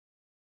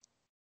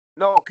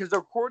No, because the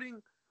recording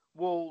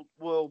will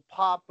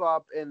pop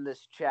up in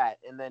this chat,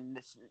 and then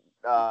this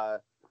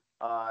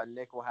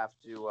Nick will have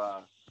to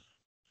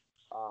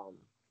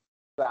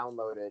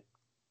download it.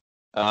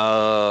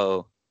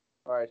 Oh.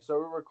 All right, so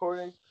we're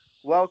recording.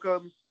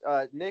 Welcome.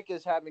 Nick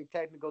is having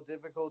technical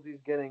difficulties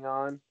getting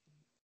on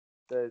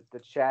the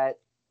chat.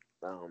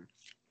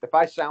 If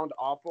I sound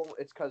awful,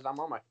 it's because I'm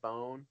on my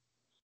phone.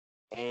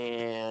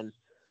 And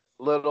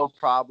little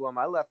problem,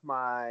 I left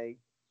my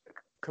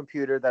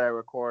computer that I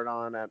record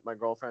on at my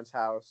girlfriend's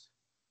house,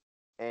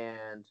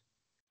 and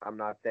I'm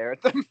not there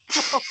at the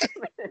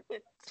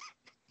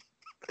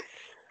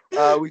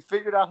moment. We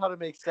figured out how to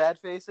make sad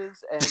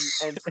faces, and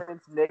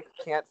since Nick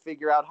can't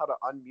figure out how to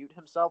unmute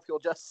himself, he'll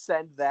just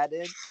send that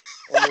in,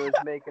 and it was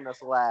making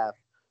us laugh.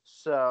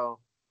 So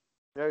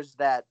there's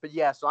that. But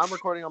yeah, so I'm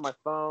recording on my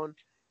phone,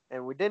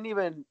 and we didn't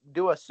even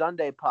do a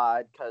Sunday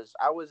pod because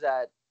I was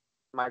at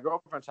my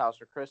girlfriend's house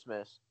for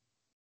Christmas,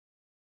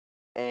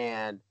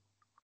 and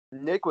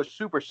Nick was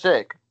super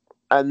sick,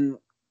 and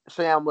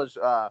Sam was,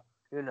 Well,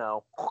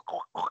 man,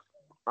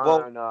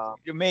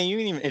 you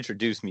didn't even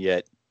introduce me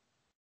yet.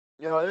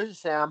 This is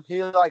Sam.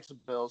 He likes the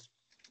Bills.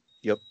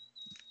 Yep.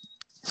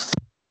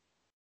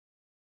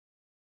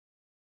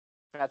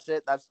 That's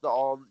it. That's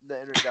the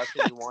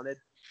introduction you wanted.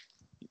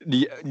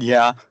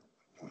 Yeah.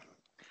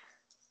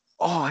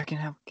 Oh, I can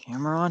have a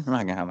camera on? I'm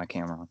not gonna have my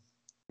camera on.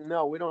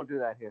 No, we don't do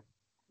that here.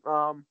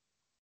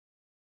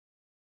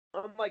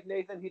 Unlike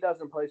Nathan, he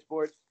doesn't play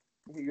sports.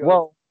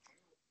 Well,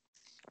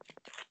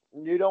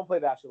 you don't play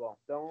basketball.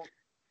 Don't.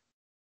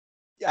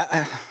 Yeah,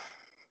 I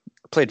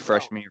played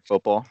freshman year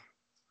football.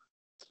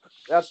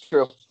 That's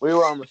true. We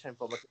were on the same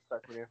football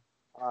freshman year.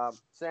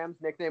 Sam's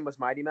nickname was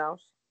Mighty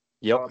Mouse.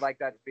 Yep. So I'd like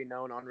that to be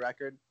known on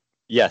record.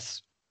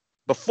 Yes.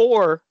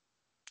 Before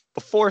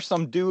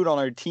some dude on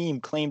our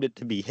team claimed it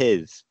to be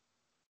his.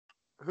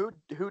 Who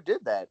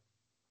did that?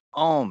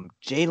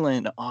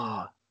 Jalen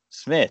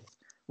Smith,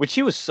 which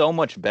he was so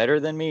much better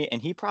than me,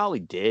 and he probably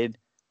did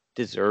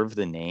deserve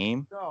the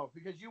name. No,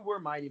 because you were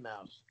Mighty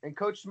Mouse, and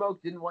Coach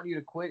Smoke didn't want you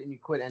to quit, and you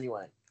quit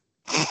anyway.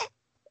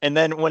 And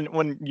then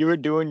when you were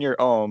doing your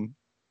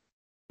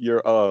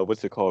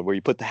what's it called, where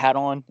you put the hat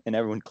on and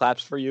everyone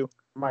claps for you?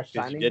 My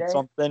signing day?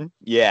 Something?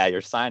 Yeah,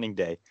 your signing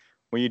day.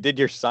 When you did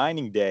your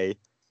signing day,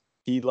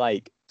 he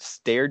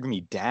stared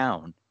me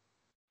down.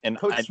 And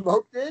Coach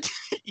Smoke did?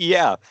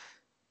 Yeah.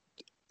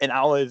 And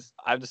I was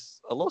a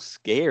little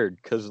scared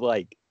because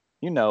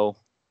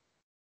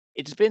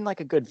it's been a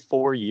good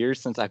 4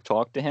 years since I've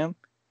talked to him.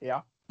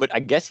 Yeah. But I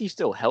guess he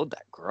still held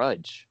that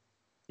grudge.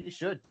 He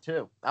should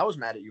too. I was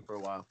mad at you for a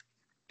while.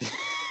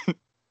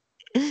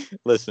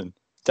 Listen,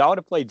 if I would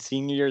have played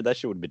senior year, that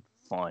shit would have been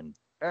fun.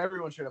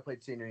 Everyone should have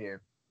played senior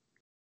year.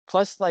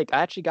 Plus, I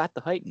actually got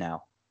the height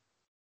now.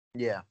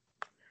 Yeah.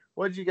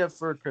 What did you get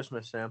for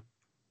Christmas, Sam?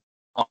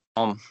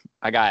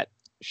 I got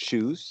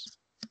shoes.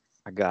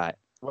 I got...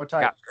 What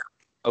type?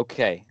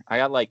 Okay. I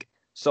got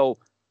so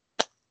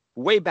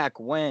way back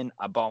when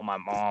I bought my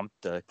mom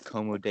the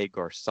Como de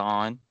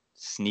Garçon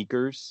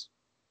sneakers.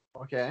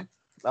 Okay.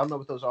 I don't know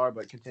what those are,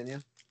 but continue.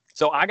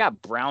 So I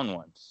got brown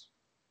ones.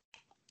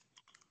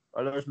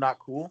 Are those not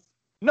cool?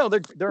 No,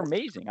 they're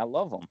amazing. I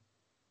love them.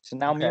 So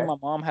now me and my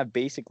mom have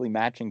basically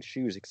matching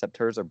shoes, except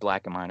hers are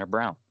black and mine are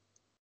brown.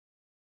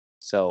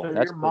 So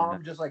that's your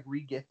mom just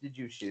re-gifted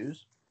you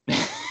shoes?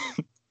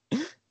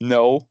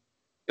 No,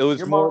 it was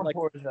your more mom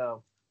poor as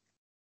hell.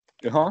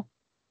 Huh?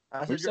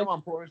 I said your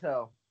mom poor as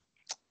hell.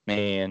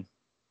 Man,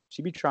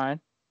 she be trying.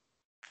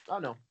 I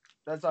know.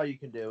 That's all you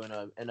can do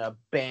in a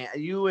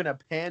band. You in a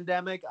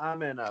pandemic?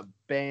 I'm in a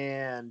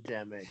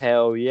bandemic.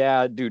 Hell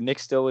yeah, dude. Nick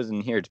still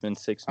isn't here. It's been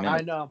 6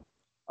 minutes. I know.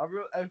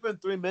 It's been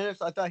 3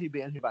 minutes. I thought he'd be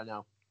in here by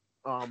now.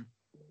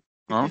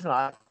 He's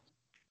not.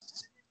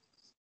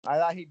 I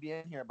thought he'd be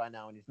in here by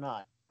now, and he's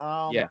not.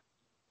 Yeah.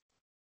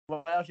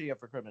 What else you get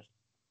for Christmas?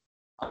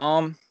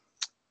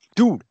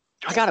 Dude,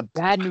 I got a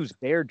Bad News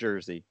Bear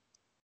jersey.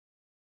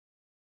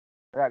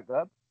 That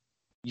good?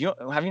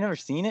 Have you never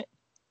seen it?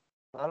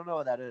 I don't know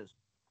what that is.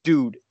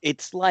 Dude,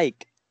 it's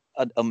like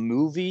a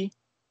movie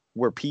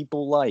where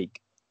people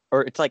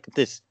or it's like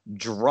this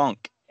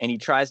drunk, and he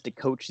tries to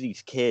coach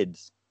these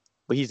kids,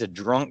 but he's a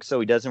drunk, so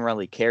he doesn't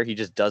really care. He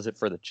just does it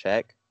for the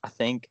check, I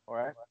think. All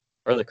right.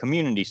 Or the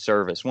community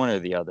service, one or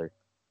the other.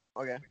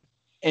 Okay.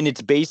 And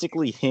it's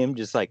basically him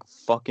just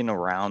fucking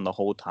around the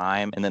whole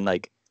time, and then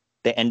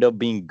they end up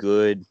being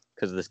good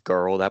because of this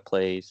girl that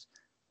plays.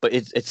 But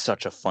it's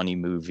such a funny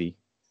movie.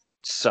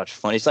 Such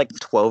fun. It's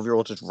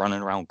 12-year-olds just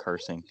running around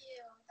cursing.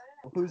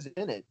 Who's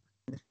in it?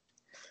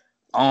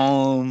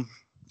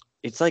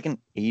 It's an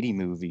 80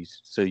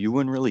 movies, so you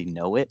wouldn't really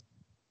know it.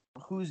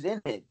 Who's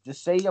in it?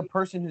 Just say a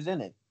person who's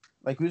in it.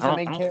 Who's the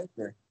main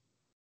character?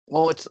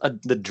 Well, it's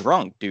the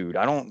drunk dude.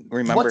 I don't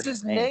remember. What's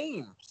his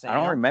name? Sam? I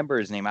don't remember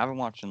his name. I haven't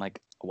watched in a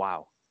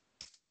while.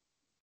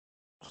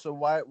 So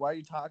why are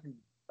you talking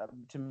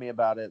to me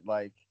about it?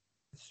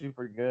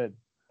 Super good.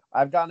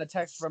 I've gotten a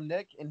text from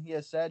Nick, and he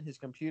has said his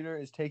computer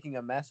is taking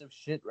a massive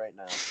shit right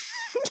now.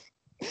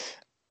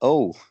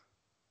 Oh,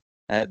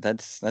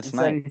 that's nice.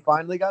 Said he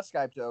finally got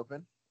Skype to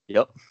open.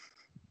 Yep.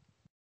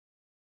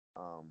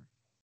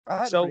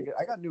 So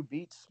I got new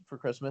Beats for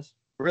Christmas.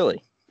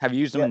 really, have you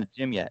used them Yeah. in the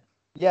gym yet?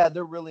 Yeah,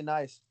 they're really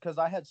nice because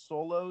I had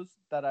Solos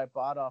that I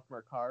bought off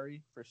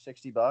Mercari for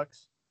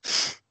 $60,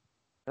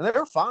 and they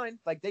were fine.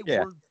 Like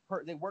Yeah.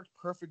 they worked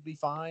perfectly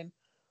fine.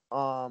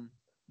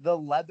 The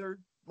leather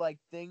like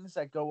things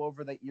that go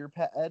over the ear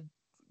pad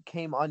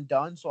came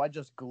undone, so I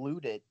just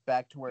glued it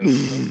back to where it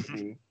was supposed to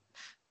be.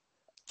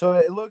 So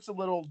it looks a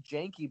little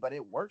janky, but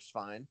it works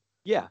fine.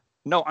 Yeah.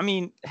 No, I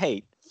mean,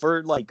 hey,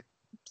 for like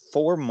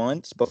 4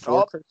 months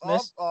before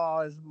Christmas,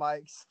 His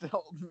mic's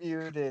still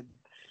muted.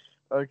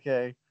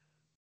 Okay.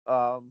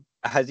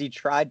 has he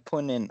tried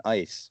putting in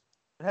ice?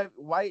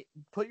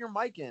 Put your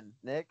mic in,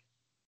 Nick.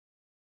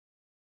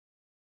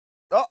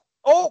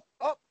 Oh,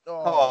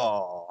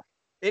 Oh.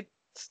 it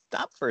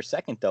stopped for a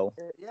second though.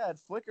 Yeah, it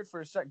flickered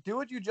for a sec. Do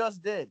what you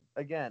just did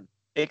again.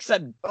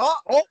 Except,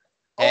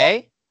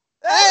 Hey.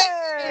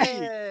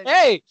 Hey!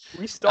 Hey!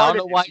 we I started.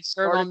 don't know why we it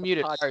started started on the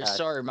muted. All right, podcast.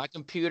 sorry. My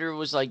computer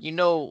was like,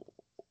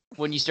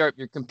 when you start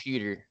your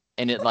computer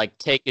and it like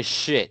take a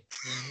shit.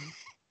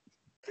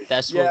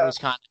 That's what Yeah. was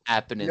kind of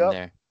happening Yep.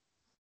 there.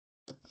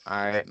 All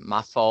right,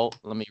 my fault.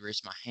 Let me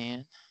raise my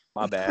hand.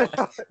 My bad.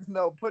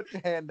 No, put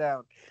your hand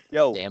down.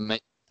 Yo. Damn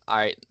it. All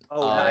right.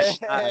 Oh,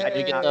 Let nice.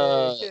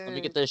 me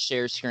get the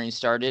share screen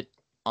started.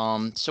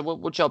 So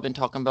what y'all been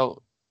talking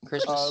about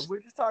Christmas?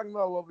 We're just talking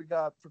about what we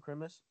got for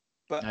Christmas.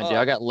 But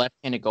I got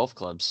left-handed golf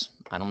clubs.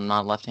 I'm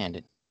not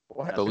left-handed,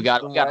 What? but we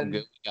got Then them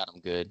good. We got them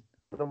good.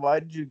 Then why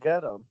did you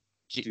get them?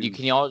 Dude.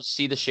 Can y'all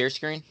see the share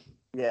screen?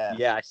 Yeah.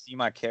 yeah, I see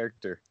my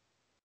character.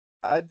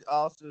 I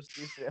also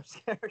see Sam's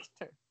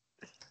character.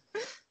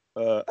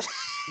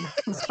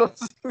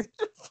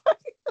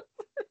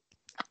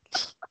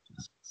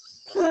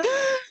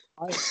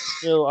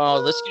 So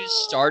let's get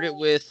started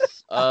with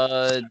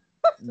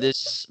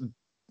this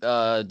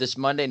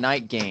Monday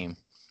night game.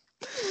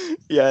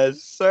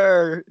 Yes,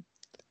 sir.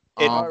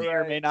 It Um, may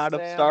or may not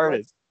have Sam,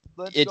 started.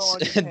 let's It's go on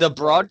your the tangent.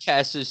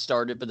 broadcast has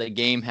started, but the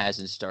game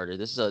hasn't started.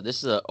 This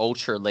is a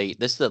ultra late.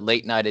 This is the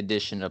late night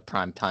edition of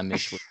Primetime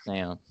Ish with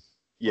Sam.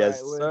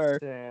 Yes, Right, with sir.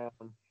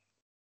 Sam.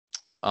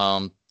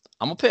 I'm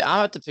gonna pick. I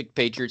have to pick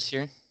Patriots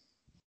here.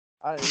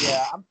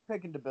 I'm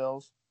picking the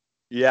Bills.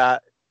 Yeah,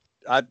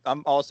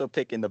 I'm also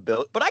picking the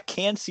Bills, but I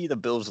can see the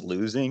Bills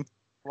losing.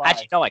 Why?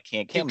 Actually, no, I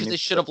can't. Cam Because they Newton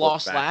should have just looked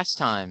lost back. last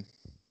time.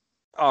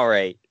 All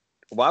right.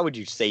 Why would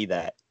you say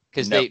that?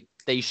 Because No.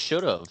 they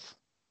should have.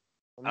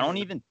 I don't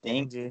even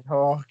think. Candy.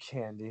 Oh,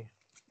 Candy.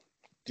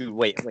 Dude,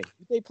 wait. Did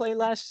they play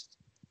last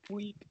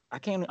week? I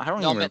don't No, I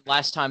even. meant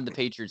last time the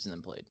Patriots and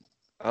them played.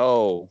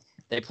 Oh.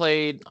 They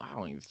played. I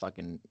don't even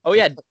fucking. Oh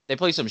yeah. They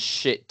played some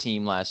shit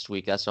team last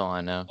week. That's all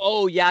I know.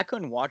 Oh yeah. I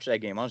couldn't watch that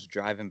game. I was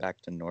driving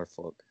back to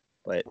Norfolk,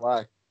 but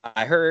Why?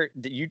 I heard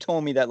that you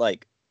told me that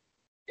like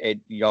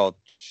y'all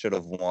should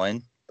have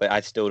won, but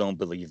I still don't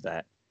believe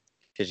that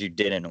because you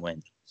didn't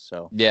win.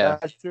 So Yeah,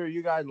 That's true.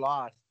 You guys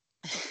lost.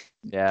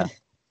 yeah.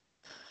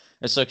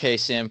 It's okay,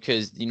 Sam.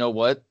 Because you know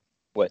what?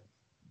 What?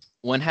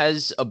 When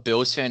has a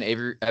Bills fan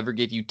ever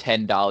give you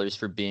 $10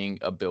 for being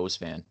a Bills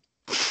fan?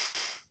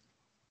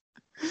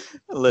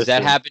 Listen,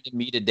 That happened to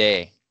me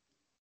today.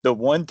 the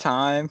one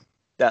time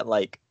that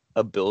like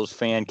a Bills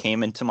fan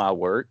came into my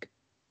work,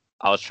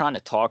 I was trying to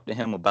talk to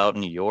him about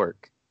New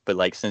York, but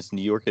like since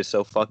New York is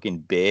so fucking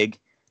big,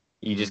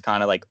 he just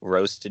kind of like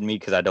roasted me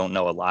because I don't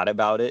know a lot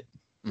about it.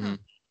 Mhm.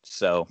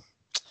 So,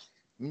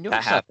 New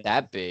York's not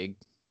that big,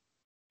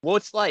 well,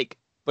 it's like,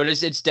 but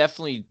it's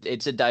definitely a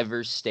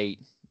diverse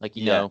state. Like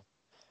you know,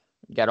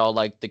 you got all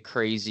like the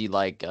crazy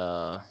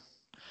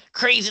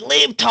crazy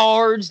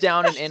libtards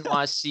down in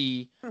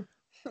NYC.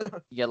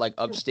 You got like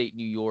upstate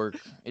New York.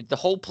 The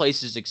whole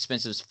place is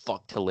expensive as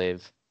fuck to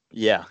live.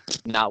 yeah,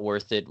 Not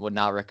worth it. Would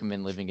not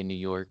recommend living in New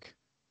York.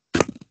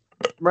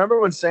 Remember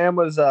when Sam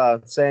was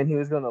saying he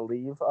was going to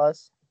leave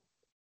us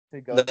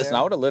to go listen, there?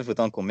 I would have lived with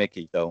Uncle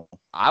Mickey though.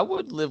 I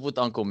would live with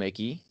Uncle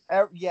Mickey.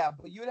 Yeah,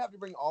 but you would have to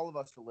bring all of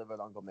us to live with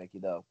Uncle Mickey,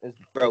 though.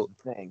 Bro. Is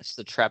the thing. It's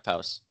the trap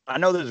house. I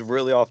know this is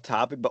really off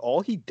topic, but all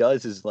he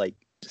does is like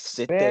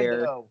sit there.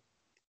 Bando.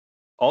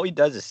 All he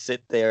does is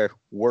sit there,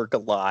 work a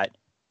lot,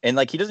 and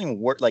like he doesn't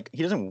work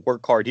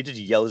hard. He just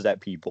yells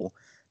at people.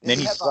 And then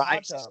he has a hot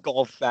drives his tub.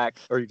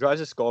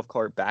 golf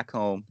cart back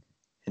home,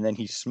 and then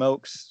he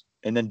smokes,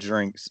 and then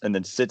drinks, and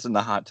then sits in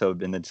the hot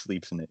tub, and then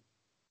sleeps in it.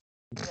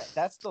 Yeah,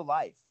 that's the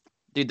life.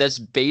 Dude, that's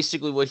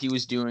basically what he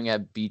was doing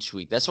at Beach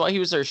Week. That's why he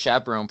was our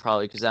chaperone,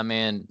 probably, because that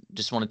man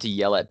just wanted to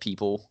yell at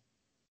people.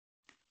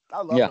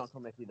 I love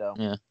Uncle Mickey, though.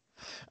 Yeah.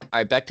 All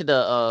right, back to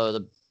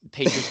the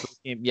Patriots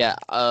game. Yeah,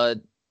 I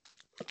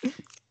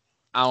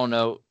don't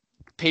know.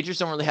 Patriots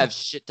don't really have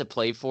shit to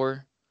play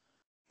for,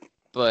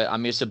 but I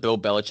mean it's a Bill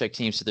Belichick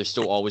team, so they're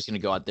still always going to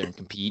go out there and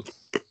compete.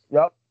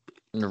 Yep.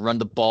 And run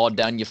the ball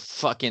down your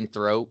fucking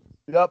throat.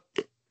 Yep.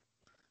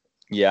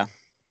 Yeah.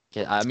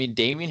 Yeah, I mean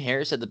Damian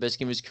Harris had the best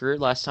game of his career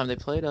last time they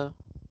played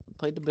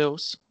the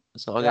Bills.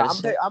 That's all I gotta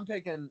say. I'm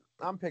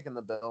picking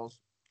the Bills.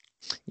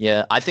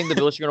 Yeah, I think the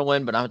Bills are gonna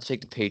win, but I'm gonna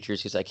take the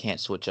Patriots because I can't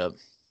switch up.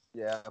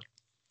 Yeah.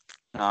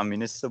 I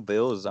mean, it's the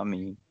Bills. I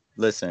mean,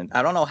 Listen,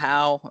 I don't know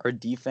how our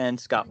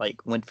defense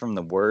went from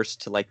the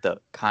worst to like the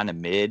kind of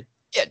mid,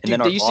 Yeah, and dude, then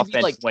they our used to be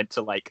offense like went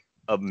to like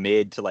a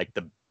mid to like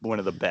the one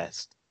of the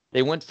best.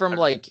 they went from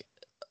like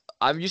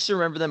I used to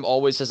remember them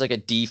always as like a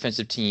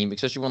defensive team,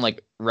 especially when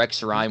like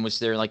Rex Ryan was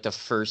there in like the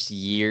first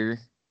year,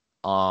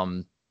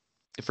 the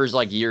first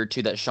like year or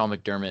two that Sean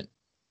McDermott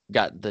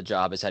got the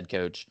job as head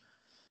coach.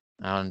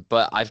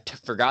 But I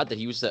forgot that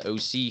he was the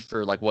OC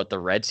for like what the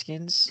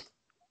Redskins,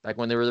 back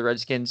when they were the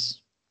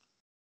Redskins,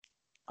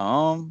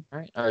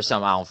 right? Or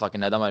something. I don't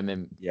fucking know. That might have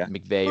been Yeah.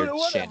 McVay or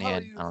What the hell are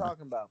Shanahan. you I don't know.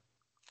 talking about?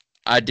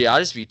 I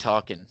just be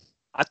talking.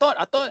 I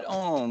thought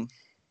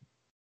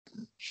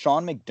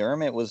Sean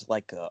McDermott was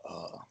like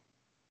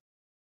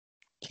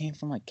came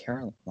from like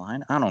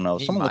Carolina. I don't know.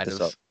 He Someone look might this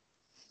have. up.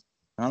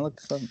 I look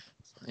this up.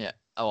 Yeah.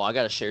 Oh, I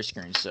got a share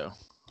screen. So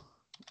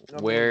I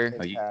mean, where it's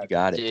Oh, you had-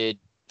 got it. did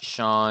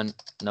Sean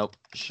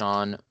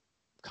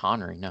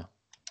Connery? No.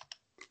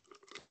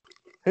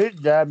 He's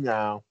dead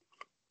now.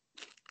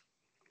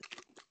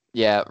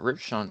 Yeah, rip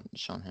Sean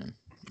him.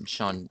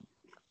 Sean.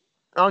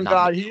 Oh Not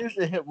God, he used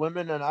to hit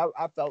women, and I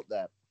felt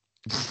that.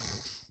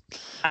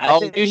 I Oh,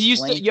 think dude, he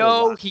used to explain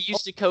why. he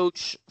used to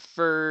coach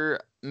for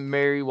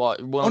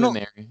William no. and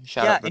Mary.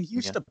 Shout Yeah, out and he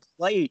used Virginia. to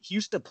play. He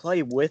used to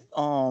play with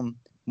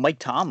Mike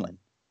Tomlin.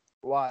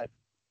 Why?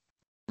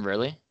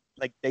 Really?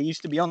 Like they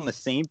used to be on the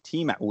same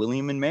team at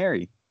William and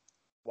Mary.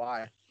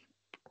 Why?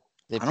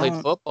 They I played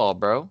don't- football,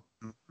 bro.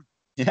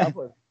 Yeah.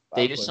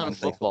 They just play some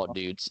football. football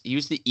dudes. He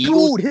was the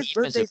Eagles. Dude, his defensive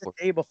birthday's the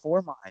coordinator. day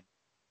before mine.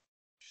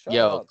 Shut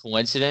Yo, up.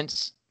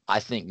 coincidence? I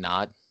think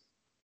not.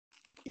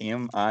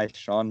 Am I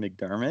Sean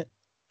McDermott?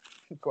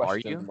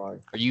 Question you?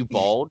 mark. Are you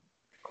bald?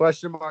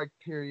 Question mark.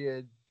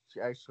 Period.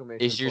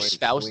 Exclamation Is your point,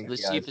 spouse? winky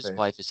Let's see if eye his face.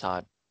 wife is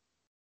hot.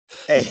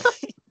 Hey,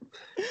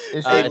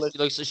 Is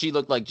Hey, She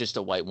looked like just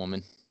a white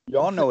woman.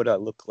 y'all know what I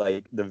look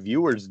like. The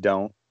viewers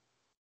don't.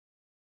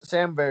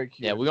 Sam very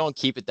cute. Yeah, we're gonna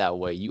keep it that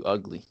way. You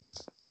ugly.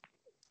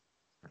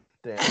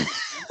 Damn.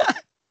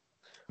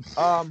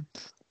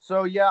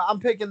 So yeah, I'm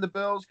picking the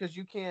Bills because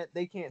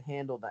they can't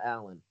handle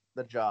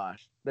the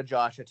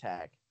Josh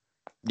attack.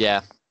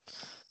 Yeah.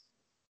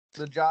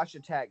 The Josh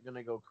attack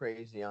gonna go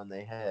crazy on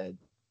their head.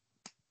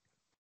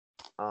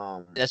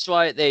 That's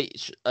why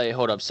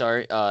hold up,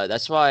 sorry.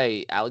 That's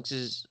why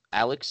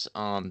Alex,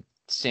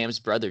 Sam's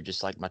brother,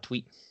 just liked my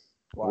tweet.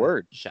 why?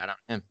 Word. Shout out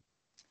to him.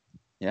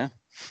 Yeah.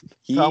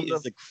 He Tell him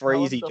is to- a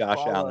crazy tell him to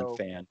Josh Allen follow.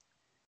 fan.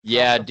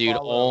 Yeah, to dude.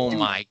 follow. Oh Dude,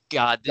 my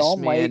God, this y'all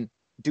man.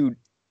 Dude,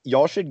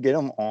 y'all should get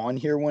him on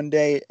here one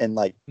day and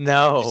like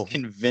No. just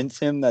convince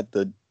him that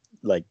the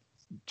like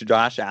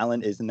Josh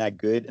Allen isn't that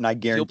good, and I He'll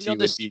guarantee be on it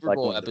the would be Super like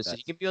Bowl one of the episode. He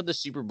best. can be on the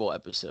Super Bowl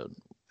episode.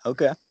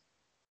 Okay.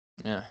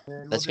 Yeah.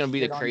 Man, That's we'll gonna just be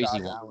the shit on crazy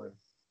Josh one. Allen.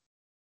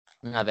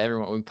 We're gonna have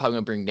everyone. We're probably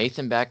gonna bring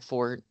Nathan back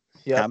for it.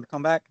 Yep. Time to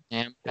come back.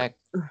 Sam back.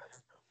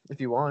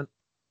 If you want.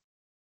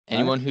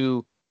 Anyone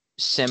who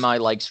semi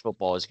likes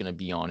football is gonna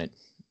be on it,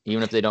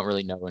 even if they don't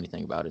really know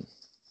anything about it.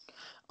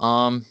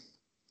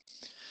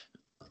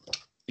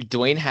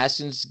 Dwayne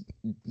Haskins.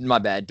 My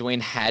bad.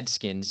 Dwayne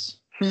Hadskins.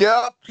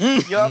 Yep.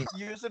 Mm. Yep.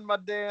 Using my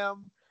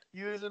damn.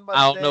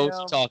 I don't know what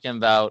you're talking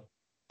about.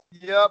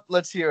 Yep.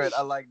 Let's hear it.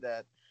 I like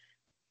that.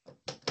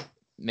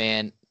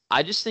 Man,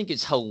 I just think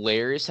it's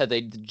hilarious how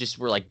they just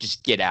were like,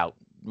 just get out.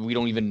 We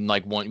don't even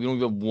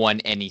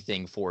want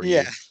anything for you.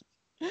 Yeah.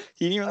 He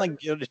didn't even like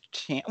give it a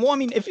chance. Well, I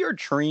mean, if you're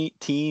a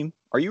team,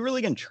 are you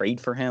really gonna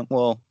trade for him?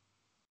 Well,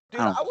 Dude,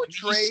 I don't I would He's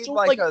trade still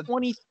like a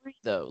 23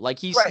 though. Like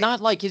he's Right.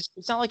 not like his.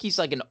 It's not like he's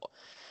like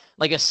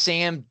a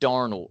Sam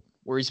Darnold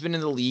where he's been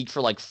in the league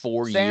for like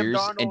 4 Sam years.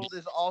 Darnold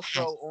is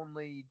also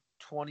only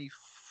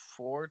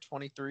 24,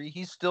 23.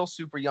 He's still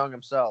super young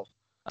himself.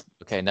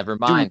 Okay, never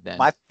mind dude, then.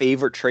 my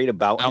favorite trait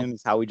about I don't- him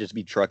is how he just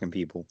be trucking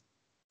people.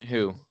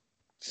 Who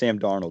Sam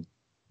Darnold.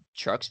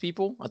 trucks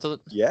people? I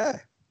thought. Yeah.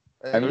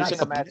 I mean, mean,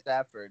 I- Matt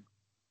Stafford.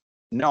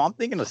 No, I'm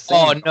thinking of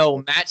Oh Sam.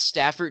 no, Matt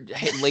Stafford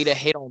laid a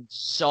hit on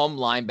some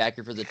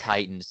linebacker for the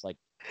Titans like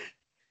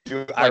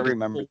Dude, I like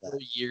remember 4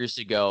 that. years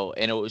ago,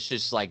 and it was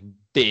just like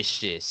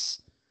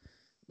vicious.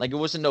 Like it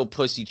wasn't no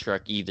pussy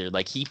truck either.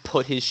 Like he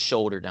put his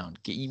shoulder down.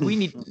 We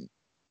need.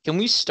 Can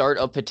we start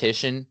a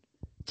petition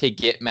to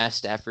get Matt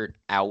Stafford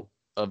out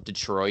of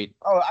Detroit?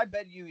 Oh, I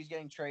bet you he's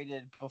getting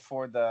traded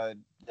before the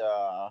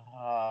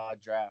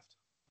draft.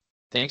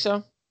 Think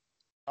so?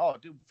 Oh,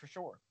 dude, for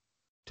sure.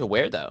 To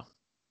where though?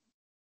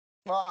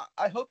 Well,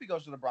 I hope he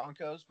goes to the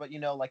Broncos, but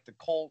like the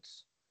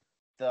Colts,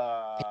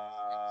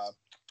 the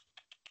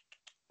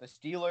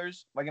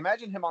Steelers. Like,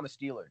 imagine him on the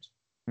Steelers.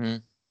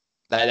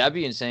 That'd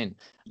be insane.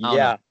 I don't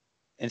Yeah. know.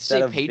 Instead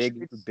Say of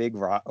Patriots. big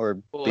rock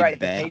or Well, big right, the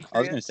bang. I was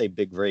Patriots. gonna say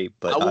big rape,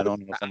 but I I, would- don't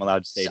know if I'm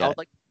allowed to say I would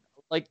that.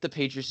 like the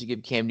Patriots to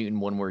give Cam Newton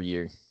one more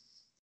year.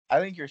 I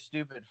think you're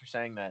stupid for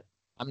saying that.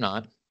 I'm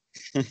not.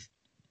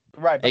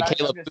 Right, but Hey,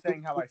 Caleb, I'm just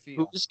saying how I Who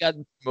feel. just got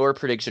more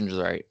predictions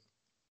right?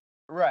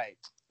 Right.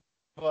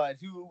 But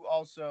who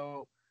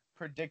also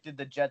predicted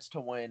the Jets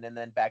to win and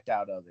then backed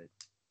out of it?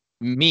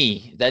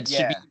 Me. That should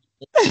Yeah.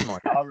 be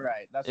smart. All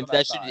right. That's If what I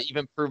that should thought.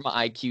 even prove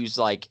my IQ's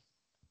like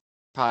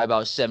probably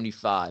about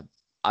 75.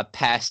 I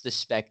passed the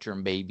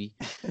spectrum, baby.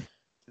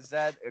 Is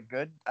that a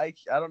good? I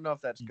don't know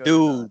if that's good. Or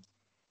Dude, not.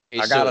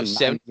 Okay, I got a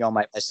so 90 on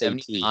my SAT.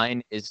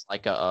 79 is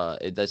like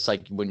that's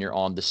like when you're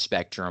on the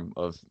spectrum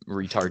of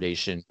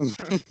retardation.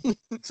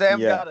 Sam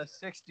Yeah. got a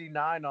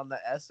 69 on the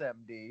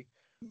SMD.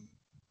 Wait,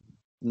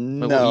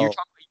 what, No. you're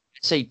talking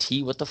about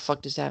SAT? What the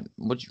fuck does that?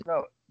 What?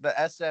 No, the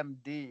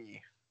SMD.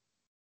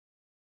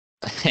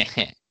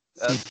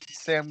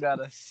 Sam got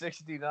a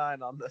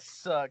 69 on the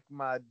suck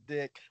my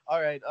dick.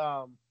 All right.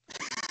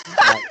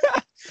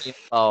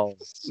 Oh,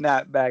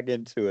 Snap back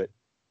into it.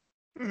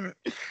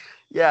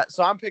 Yeah.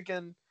 So I'm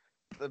picking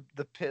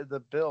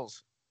the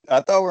Bills.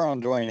 I thought we were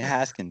on Dwayne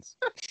Haskins.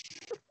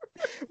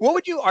 What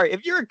would you? All right,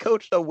 if you're a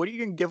coach, though, what are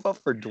you gonna give up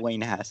for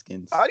Dwayne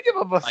Haskins? I'd give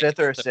up a fifth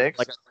or a sixth.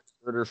 like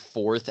a third or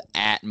fourth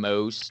at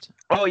most.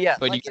 Oh yeah,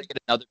 But like you can get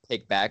another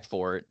pick back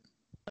for it,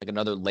 like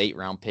another late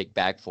round pick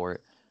back for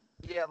it.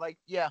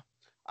 yeah.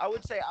 I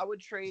would say I would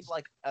trade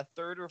like a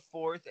third or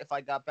fourth if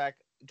I got back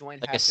Dwayne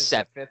Like a Haskins.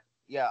 seventh. Fifth,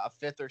 yeah, a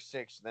fifth or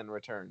sixth, then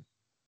return.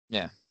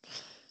 Yeah.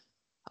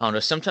 I don't know.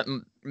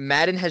 Sometimes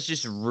Madden has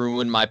just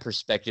ruined my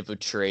perspective of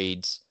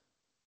trades.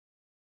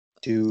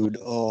 Dude,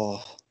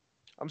 oh,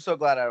 I'm so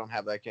glad I don't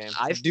have that game.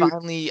 I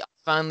Dude.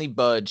 finally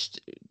budged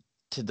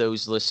to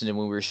those listening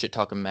when we were shit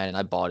talking Madden.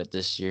 I bought it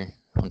this year,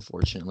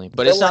 unfortunately,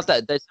 but it's not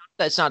that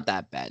that's not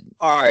that bad.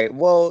 all right.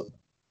 Well,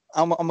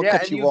 I'm gonna Yeah,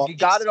 cut and you off. you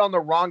got it on the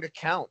wrong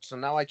account, so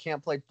now I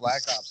can't play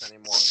Black Ops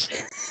anymore.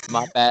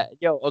 My bad.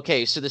 Yo,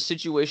 okay. So the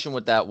situation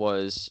with that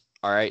was,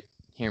 all right.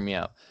 Hear me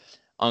out.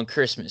 On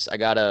Christmas, I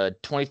got a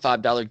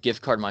 $25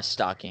 gift card in my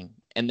stocking,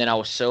 and then I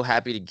was so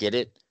happy to get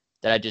it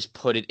that I just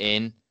put it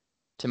in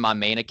to my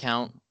main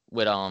account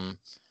with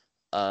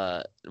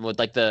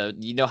like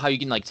you know how you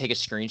can like take a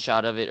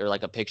screenshot of it or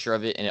like a picture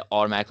of it and it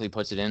automatically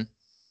puts it in.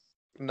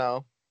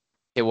 No.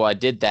 Okay, well I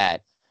did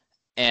that,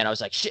 and I was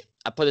like, shit,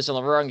 I put this on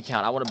the wrong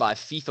account. I want to buy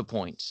FIFA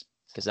points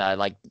because I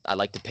like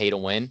to pay to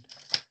win.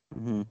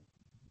 Mhm.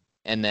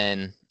 And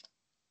then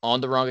on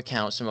the wrong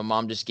account, so my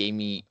mom just gave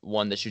me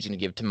one that she was gonna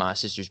give to my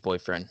sister's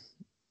boyfriend.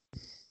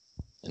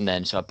 And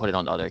then so I put it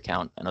on the other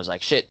account, and I was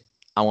like, shit,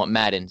 I want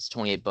Madden. It's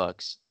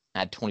 $28. I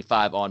had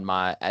 25 on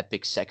my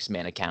Epic Sex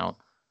Man account,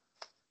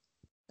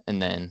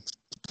 and then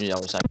I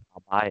was like,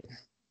 I'll buy it.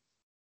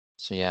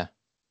 So yeah,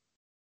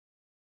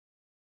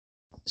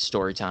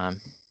 story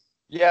time.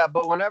 Yeah,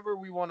 but whenever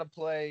we want to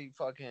play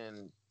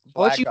fucking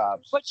Why Black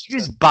Ops, don't you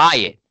just buy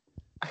it?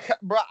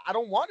 bro, I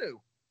don't want to.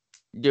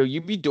 Yo,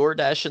 you be door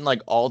dashing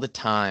like all the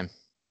time.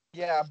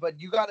 Yeah, but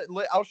you got it.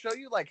 I'll show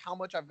you like how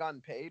much I've gotten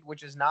paid,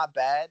 which is not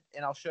bad,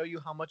 and I'll show you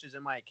how much is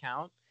in my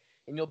account,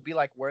 and you'll be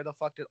like, "Where the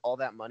fuck did all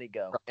that money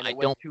go?" And I it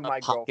don't went to my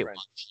pocket girlfriend,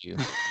 watch you.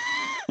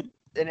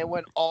 and it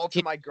went all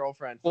to my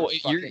girlfriend. For Well,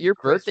 your fucking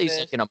birthday's Christmas.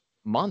 like in a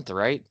month,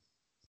 right?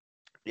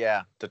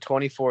 Yeah, the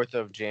 24th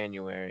of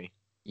January.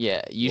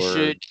 Yeah, you Word.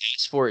 should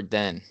ask for it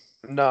then.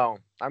 No,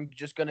 I'm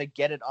just gonna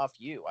get it off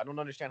you. I don't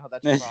understand how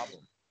that's a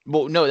problem.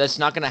 Well, no, that's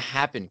not gonna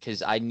happen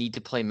because I need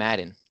to play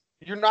Madden.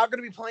 You're not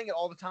gonna be playing it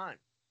all the time.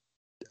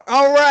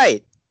 All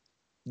right,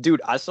 dude.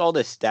 I saw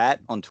this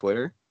stat on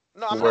Twitter.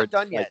 No, I'm Where not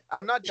done it's yet.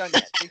 I'm not done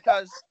yet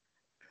because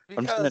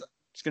I'm just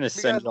gonna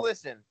send you.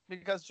 listen,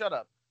 because shut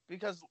up.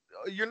 Because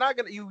you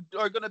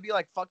are gonna be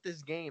like, fuck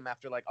this game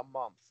after like a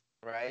month,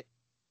 right?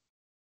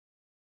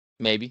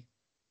 Maybe.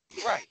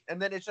 Right.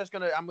 And then it's just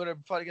I'm gonna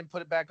fucking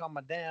put it back on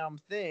my damn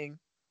thing.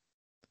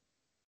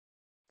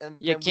 And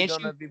Yeah, then can't we're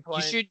gonna you? be You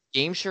playing. should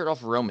game shirt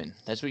off Roman.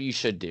 That's what you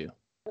should do.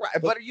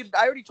 Right, but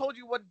I already told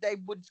you what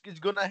is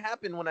gonna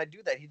happen when I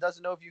do that. He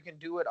doesn't know if you can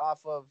do it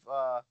off of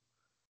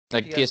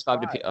Like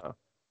PS5 to PS5. PS.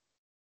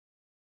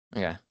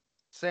 Okay.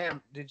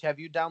 Sam, have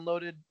you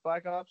downloaded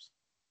Black Ops?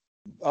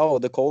 Oh,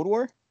 the Cold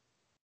War?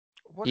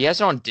 What? He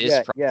has it on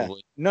disc, Yeah.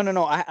 probably.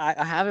 No.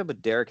 I have it,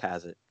 but Derek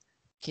has it.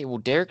 Okay, well,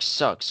 Derek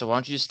sucks, so why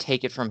don't you just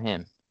take it from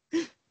him?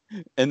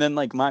 And then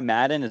like my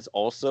Madden is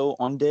also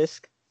on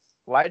disc.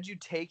 Why did you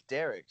take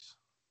Derek's?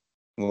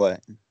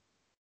 What?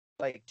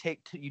 Like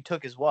you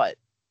took his what?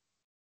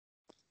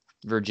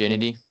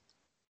 Virginity.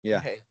 Yeah.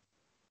 Okay.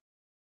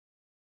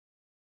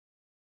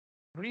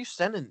 What are you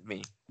sending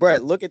me?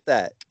 Brett, look at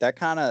that. That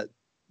kind of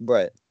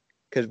Brett,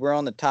 because we're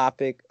on the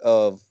topic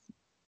of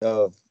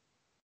I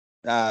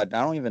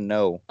don't even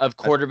know. Of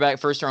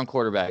first round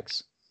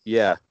quarterbacks.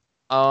 Yeah.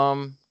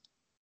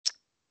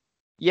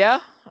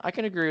 Yeah, I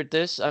can agree with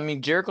this. I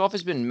mean, Jared Goff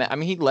has been. I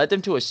mean, he led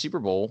them to a Super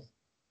Bowl.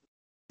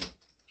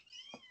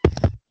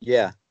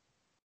 Yeah.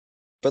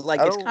 But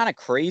like I it's don't- kind of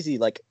crazy,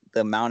 like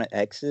the amount of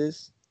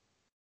X's.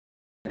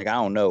 Like I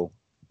don't know.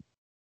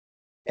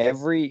 I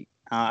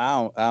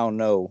don't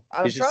know.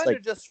 I'm It's just trying to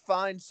like just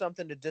find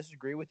something to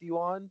disagree with you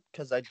on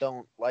because I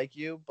don't like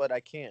you, but I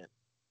can't.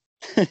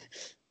 The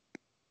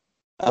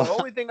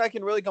only thing I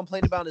can really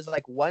complain about is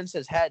like Wentz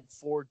has had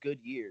 4 good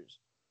years.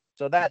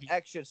 So that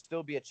X should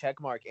still be a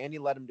check mark, and he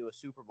led him to a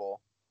Super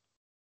Bowl.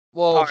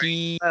 Well, All right,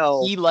 he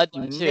well, led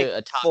them Nick to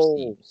a top seed.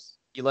 Foles.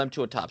 He led them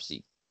to a top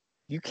seed.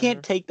 You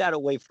can't take that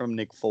away from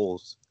Nick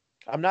Foles.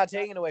 I'm not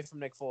taking it away from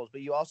Nick Foles,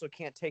 but you also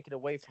can't take it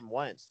away from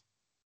Wentz.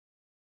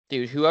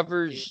 Dude,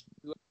 whoever's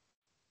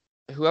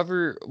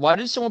whoever. Why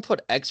did someone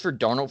put X for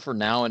Darnold for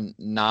now and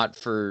not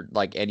for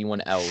like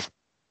anyone else?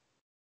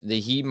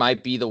 He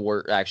might be the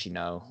worst. Actually,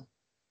 no.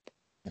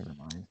 Never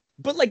mind.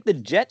 But like the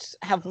Jets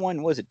have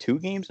won, was it 2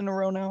 games in a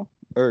row now?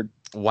 Or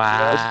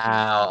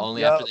Wow.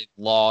 Only Yep. after they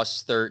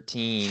lost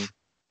 13.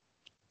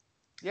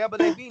 Yeah, but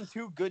they've been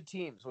 2 good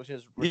teams, which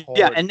is yeah,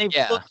 retarded. and they've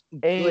Yeah. looked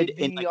good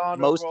in AB like on a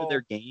most roll. of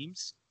their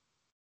games.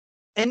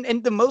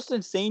 And the most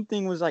insane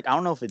thing was like, I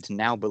don't know if it's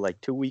now, but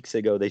like 2 weeks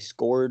ago they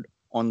scored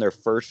on their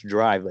first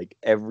drive like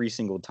every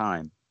single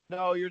time.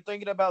 No, you're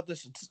thinking about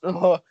this.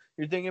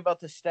 You're thinking about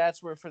the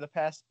stats where for the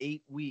past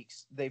 8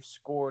 weeks they've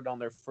scored on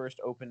their first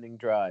opening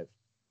drive.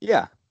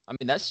 Yeah. I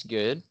mean, that's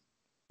good.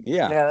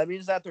 Yeah. Yeah, that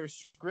means that their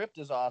script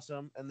is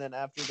awesome, and then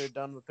after they're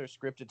done with their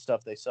scripted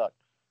stuff, they suck.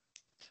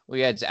 Well,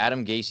 yeah, it's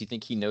Adam Gase. You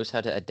think he knows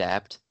how to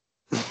adapt?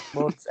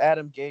 Well, it's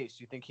Adam Gase.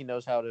 You think he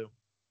knows how to?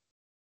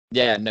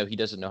 Yeah, no, he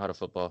doesn't know how to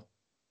football.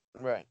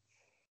 Right.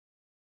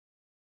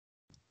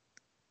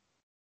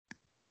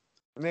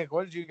 Nick,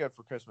 what did you get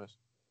for Christmas?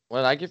 What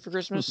did I get for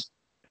Christmas?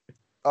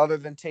 Other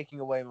than taking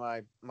away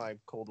my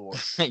Cold War.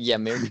 Yeah,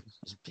 Merry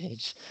Christmas,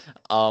 bitch.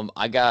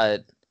 I got.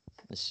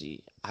 Let's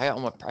see. I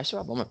still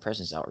have all my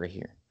presents out right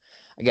here.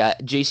 I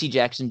got J.C.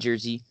 Jackson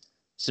jersey,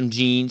 some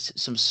jeans,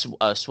 some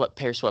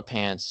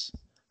sweatpants.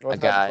 What I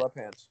got- about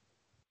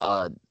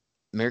sweatpants?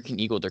 American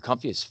Eagle. They're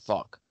comfy as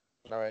fuck.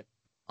 All right.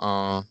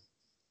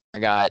 I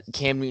got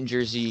Cam Newton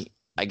jersey.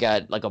 I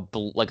got like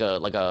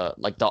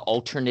the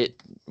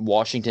alternate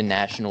Washington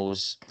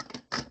Nationals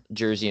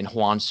jersey and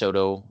Juan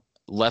Soto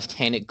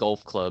left-handed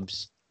golf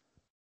clubs.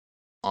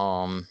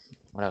 What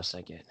else did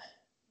I get?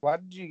 Why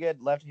did you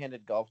get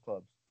left-handed golf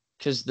clubs?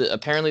 Because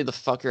apparently the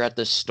fucker at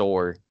the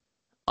store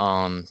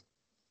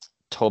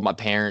told my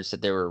parents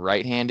that they were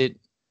right-handed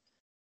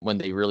when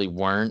they really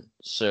weren't.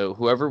 So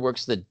whoever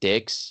works the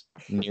dicks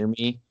near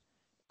me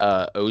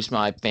owes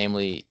my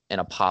family an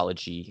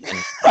apology.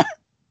 And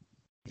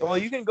Well,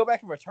 you can go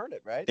back and return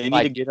it, right? They need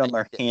Like- to get on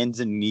their hands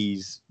and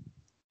knees.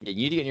 yeah,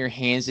 you need to get on your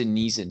hands and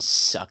knees and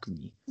suck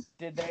me.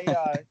 Did they?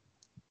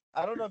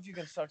 I don't know if you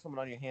can suck someone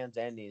on your hands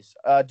and knees.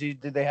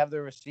 Did they have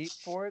their receipt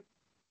for it?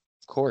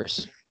 Of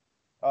course.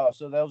 Oh,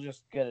 so they'll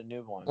just get a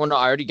new one. Well, no,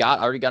 I already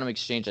got them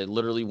exchanged. I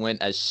literally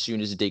went as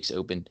soon as the Dicks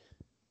opened.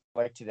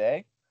 Like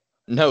today?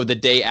 No, the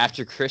day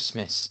after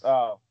Christmas.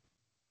 Oh,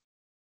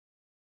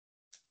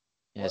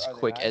 Yeah, as Are they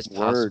quick nice? as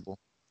Word. possible.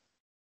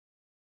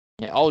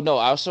 Yeah. Oh no,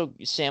 I also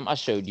Sam, I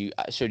showed you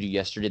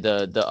yesterday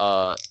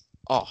the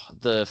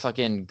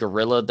fucking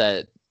gorilla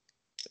that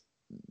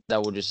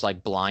will just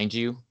like blind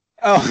you.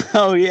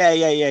 Oh yeah.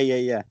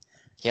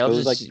 Caleb It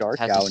was, just like, dark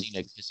hasn't out and seen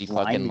it because he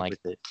Blind fucking me like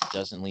with it.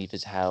 doesn't leave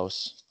his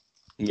house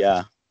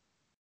Yeah.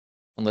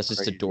 unless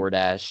it's to Crazy.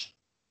 DoorDash.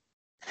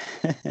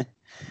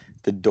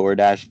 The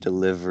DoorDash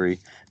delivery.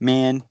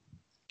 Man,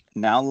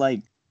 now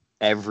like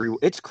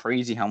it's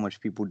crazy how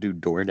much people do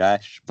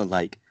DoorDash, but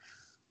like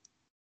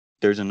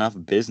there's enough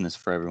business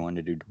for everyone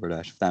to do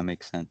DoorDash, if that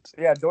makes sense.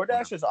 yeah.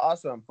 DoorDash is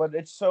awesome, but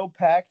it's so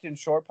packed in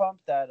Short Pump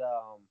that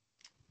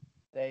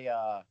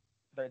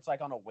it's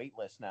like on a wait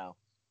list now.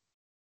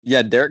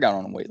 Yeah, Derek got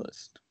on a wait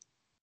list.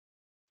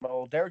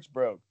 Well, Derek's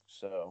broke,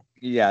 so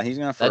Yeah, he's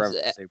gonna forever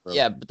That's stay broke.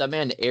 yeah, but that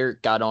man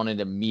Eric got on it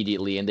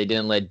immediately, and they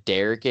didn't let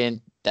Derek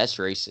in. That's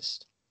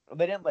racist.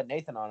 they didn't let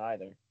Nathan on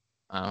either.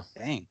 Oh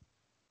Dang.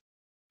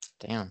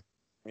 damn.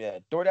 Yeah,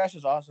 DoorDash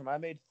is awesome. I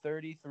made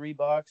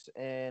 $33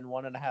 in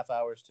 1.5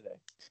 hours today.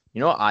 You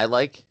know what I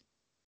like?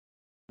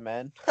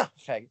 Man, All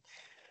Shaggy.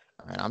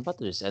 right, I'm about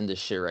to just end this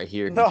shit right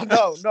here. No.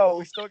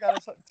 We still gotta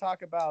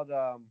talk about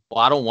Well,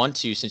 I don't want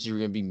to since you're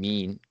gonna be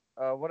mean.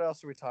 what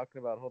else are we talking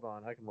about? Hold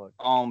on, I can look.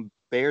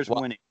 Bears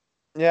What? winning.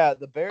 Yeah,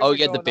 the Bears. Oh are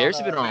yeah, the going Bears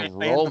have been on a fans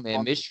roll, are man.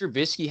 pumped. Mitch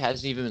Trubisky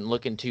hasn't even been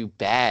looking too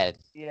bad.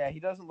 Yeah, he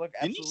doesn't look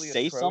Didn't he absolutely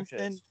say atrocious.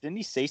 something? Didn't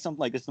he say something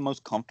like it's the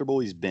most comfortable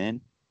he's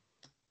been?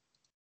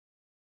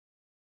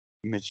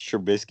 Mitch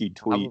Trubisky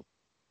tweet.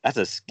 That's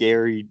a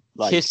scary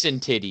like Kissing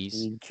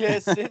titties.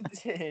 Kissing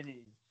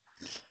titties.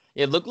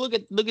 Yeah, look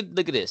at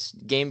this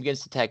game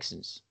against the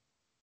Texans.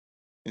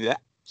 Yeah,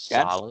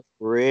 Solid,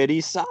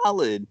 pretty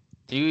solid.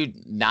 dude.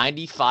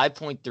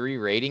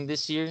 95.3 rating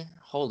this year.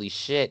 Holy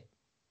shit.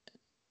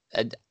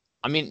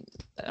 I mean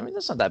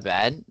that's not that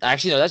bad.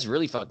 Actually, no, that's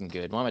really fucking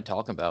good. What am I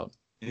talking about?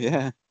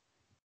 Yeah.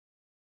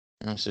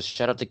 So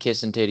shout out to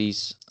Kissing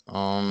Titties.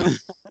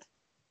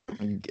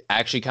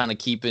 Actually, kind of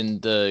keeping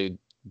the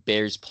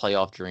Bears'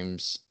 playoff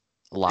dreams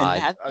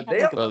alive.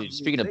 They have, Well,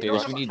 speaking of they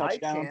Bears, don't we have need a high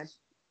touchdown. chance,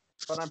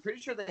 but I'm pretty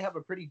sure they have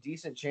a pretty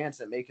decent chance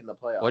at making the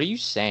playoffs. What are you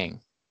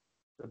saying?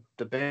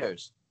 The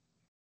Bears?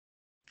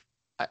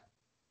 I-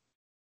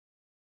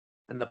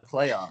 In the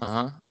playoffs, Uh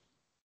huh.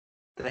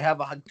 they have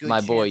a good My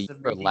chance boy, of you're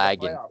making the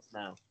lagging. playoffs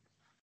now.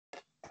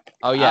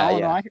 Oh yeah, I don't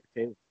yeah. know, I hear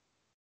too.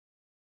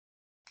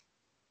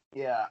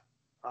 Yeah.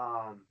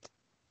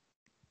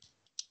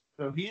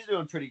 So he's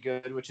doing pretty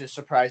good, which is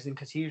surprising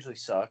because he usually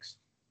sucks.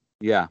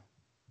 Yeah.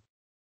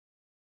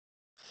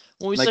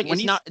 Well, it's Like, like, when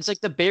it's you- not. It's like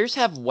the Bears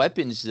have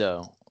weapons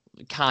though,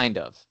 kind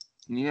of.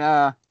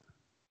 Yeah.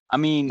 I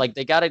mean, Like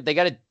they got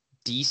a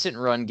decent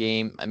run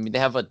game. I mean, they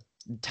have a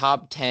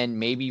top 10,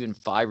 maybe even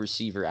 5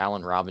 receiver,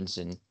 Allen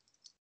Robinson.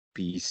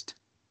 Beast.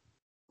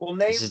 Well,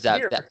 name This is that-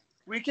 here. that-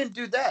 We can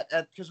do that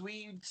because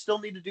we still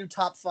need to do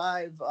top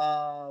 5.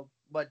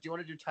 But do you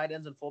want to do tight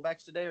ends and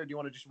fullbacks today, or do you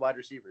want to just wide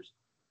receivers?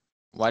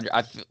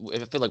 I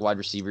feel like wide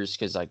receivers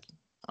because like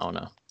I don't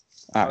know.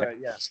 All All right. right,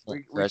 yeah.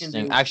 We can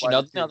Interesting. do Actually,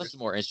 wide no, this receivers. is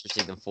more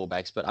interesting than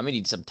fullbacks, but I'm gonna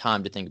need some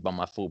time to think about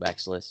my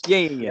fullbacks list.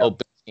 Yeah. Oh,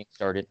 Bills game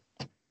started.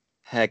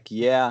 Heck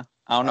yeah.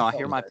 I don't know. I That's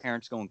hear all my right.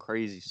 parents going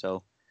crazy,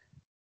 so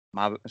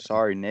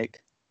sorry,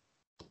 Nick.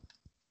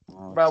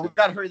 Oh, Bro, we've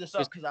got to hurry this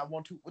up because I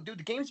want to. Dude,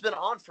 the game's been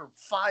on for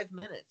 5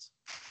 minutes.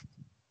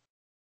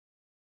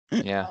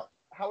 Yeah.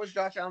 How is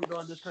Josh Allen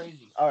going this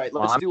crazy? All right,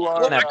 Well, let's I'm do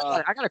our.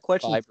 gonna- I got a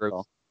question. Five, for bro.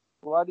 y'all.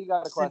 Why do you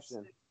got a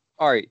question?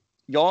 All right,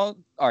 y'all.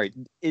 All right,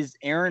 is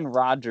Aaron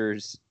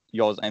Rodgers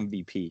y'all's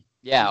MVP?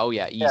 Yeah. Oh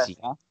yeah. Easy.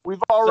 Yeah.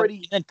 We've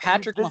already. Then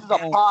Patrick This is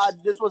Mahomes. a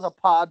pod. This was a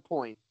pod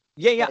point.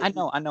 Yeah. I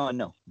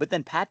know. But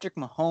then Patrick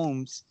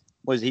Mahomes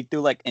he threw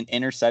like an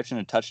interception,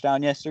 a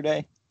touchdown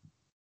yesterday.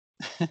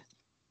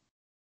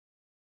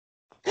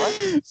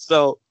 What?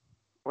 So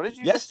What did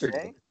you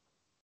yesterday,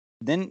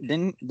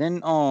 then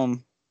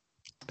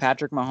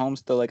Patrick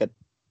Mahomes threw like a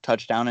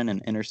touchdown and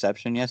an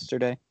interception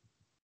yesterday.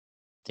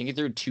 I think he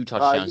threw 2 just say?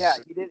 touchdowns. Yeah,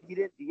 he did. He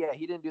did. Yeah,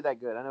 he didn't do that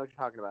good. I know what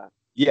you're talking about.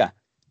 Yeah.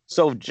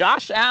 So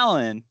Josh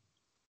Allen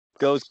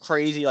goes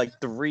crazy, like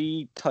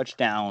 3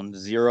 touchdowns,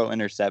 0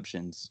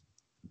 interceptions.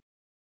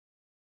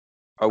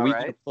 Are we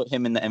going to put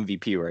him in the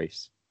MVP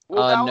race?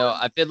 Well, that No, was-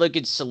 I feel like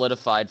it's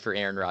solidified for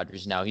Aaron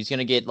Rodgers now. He's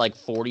gonna get like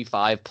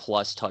 45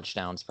 plus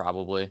touchdowns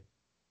probably.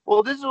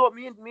 Well, this is what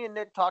me and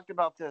Nick talked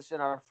about this in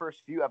our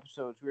first few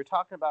episodes. We were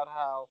talking about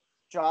how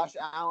Josh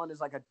Allen is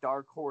like a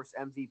dark horse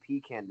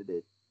MVP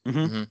candidate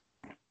Mm-hmm.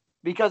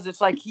 because it's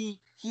like he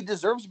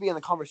deserves to be in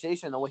the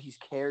conversation the way he's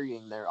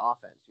carrying their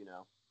offense. You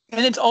know.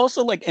 And it's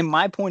also like, in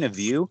my point of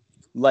view,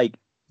 like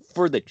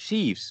for the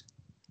Chiefs,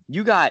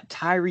 you got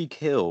Tyreek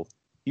Hill,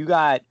 you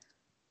got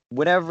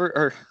whatever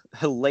or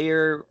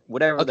Hilaire,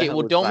 whatever. the Okay, hell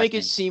well, his don't last make it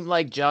name. seem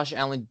like Josh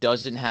Allen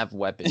doesn't have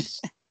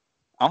weapons.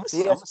 I'm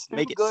He gonna has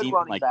make two it good seem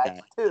running like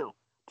backs. that.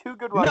 Two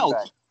good running No,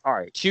 backs. all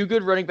right. 2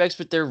 good running backs,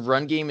 but their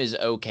run game is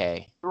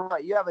okay.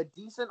 Right. You have a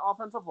decent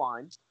offensive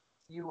line.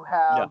 You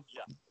have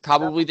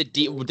Probably the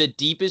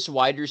deepest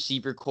wide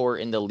receiver core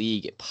in the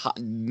league,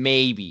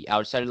 maybe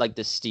outside of like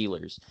the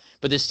Steelers.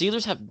 But the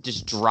Steelers have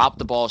just dropped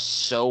the ball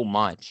so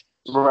much.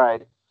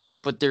 right.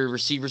 But their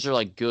receivers are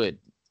like good.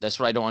 That's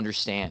what I don't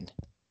understand.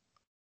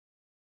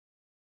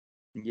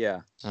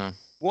 Yeah. Uh,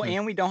 Well, hmm.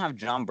 and we don't have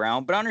John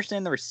Brown, but I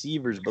understand the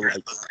receivers. But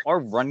like our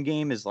run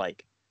game is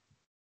like,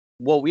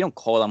 well, we don't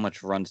call that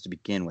much runs to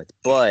begin with,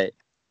 but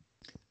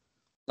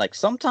like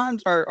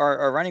sometimes our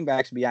running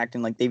backs be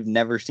acting like they've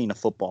never seen a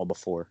football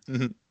before.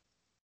 Mhm.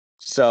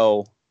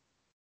 So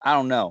I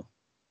don't know.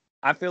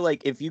 I feel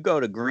like if you go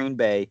to Green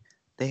Bay,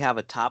 they have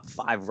a top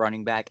 5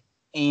 running back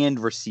and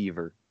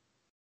receiver.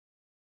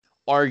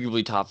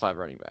 Arguably top 5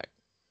 running back.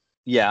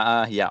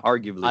 Yeah,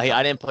 arguably.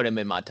 I didn't put him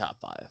in my top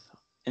 5.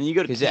 And you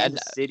go to 'Cause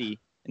Kansas City,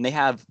 and they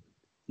have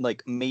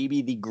like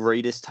maybe the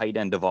greatest tight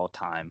end of all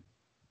time.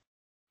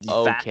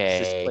 The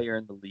fastest Okay. player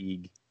in the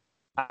league.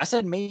 I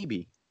said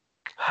maybe.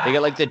 They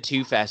got like the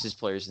 2 fastest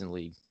players in the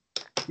league.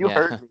 You Yeah.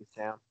 heard me,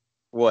 Sam.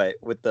 What,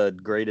 with the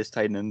greatest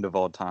tight end of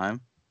all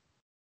time?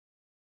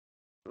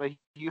 Like,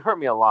 you hurt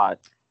me a lot.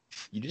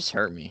 You just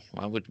hurt me.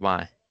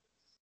 Why?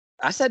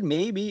 I said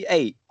maybe.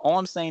 Hey, all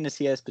I'm saying is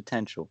he has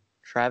potential.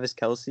 Travis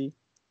Kelce.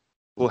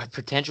 Well,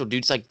 potential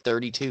dude's like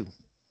 32.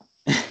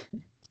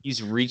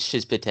 He's reached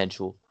his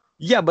potential.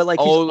 Yeah, but like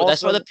he's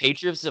That's why also- the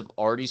Patriots have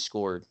already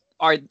scored.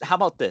 All right, how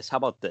about this?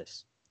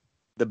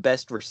 The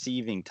best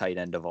receiving tight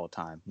end of all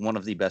time. One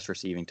of the best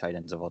receiving tight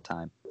ends of all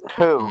time.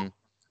 Who? Mhm.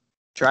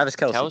 Travis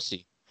Kelce.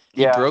 Kelsey.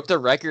 He Yeah. broke the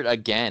record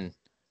again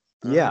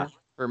Yeah.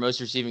 for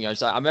most receiving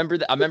yards. I remember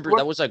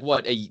that was like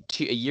what a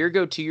year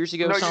ago, 2 years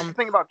ago, No, you're something.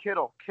 thinking about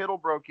Kittle. Kittle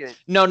broke it.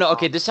 No.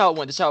 Okay, this is how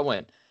it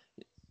went.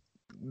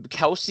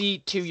 Kelsey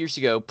 2 years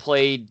ago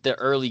played the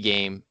early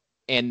game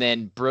and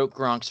then broke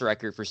Gronk's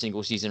record for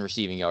single season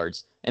receiving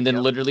yards. And then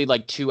Yep. literally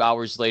like 2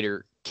 hours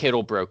later,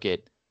 Kittle broke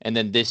it. And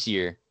then this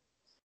year,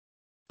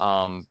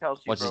 Kelsey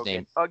what's his broke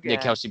name? it again. Yeah,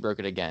 Kelsey broke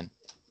it again.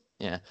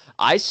 Yeah,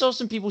 I saw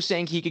some people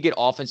saying he could get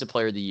Offensive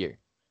Player of the Year.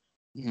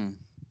 Mhm.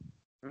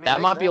 I mean, That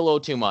makes might be a sense. little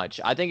too much.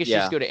 I think it should Yeah.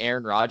 just go to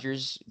Aaron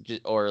Rodgers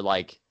or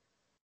like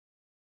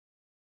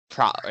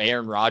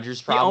Aaron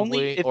Rodgers The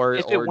only- probably or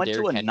if it went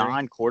Derrick to a Henry.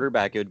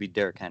 non-quarterback, it would be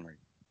Derrick Henry.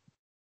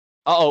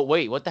 Oh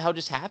wait, what the hell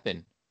just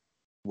happened?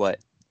 What?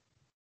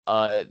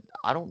 I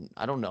don't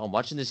know. I'm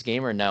watching this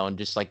game right now and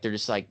just like they're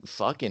just like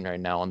fucking right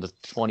now on the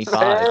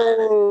 25.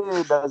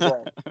 Hey, does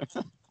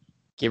that.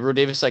 Gabriel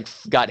Davis like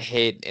got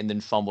hit and then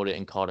fumbled it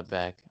and caught it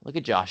back. Look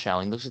at Josh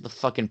Allen. He looks like the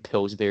fucking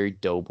Pillsbury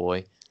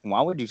Doughboy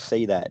Why would you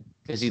say that?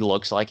 because he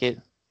looks like it.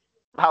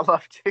 I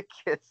love to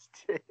kiss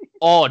titties.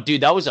 Oh,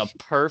 dude, that was a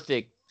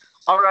perfect.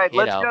 All right,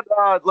 Get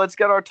out. let's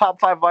get our top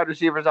 5 wide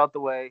receivers out the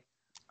way.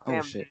 Oh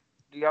Sam, shit.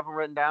 Do you have them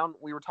written down?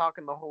 We were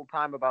talking the whole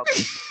time about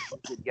this. We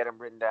did get them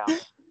written down.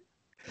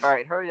 All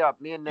right, hurry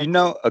up. Me and Nick.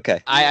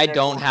 Okay. I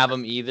don't have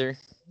them either.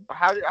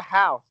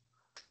 How?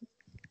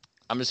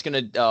 I'm just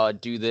gonna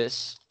do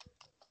this.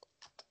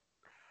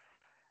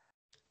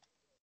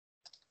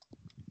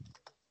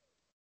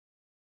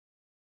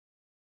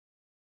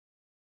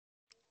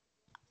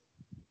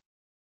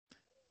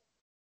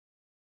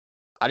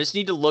 I just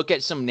need to look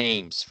at some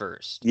names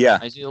first. Yeah.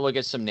 I just need to look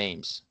at some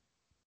names.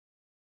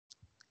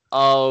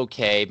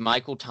 Okay,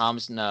 Michael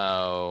Thomas.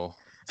 No.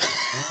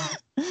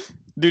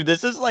 Dude,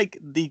 this is like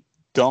the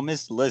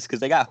dumbest list because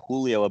they got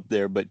Julio up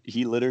there, but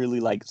he literally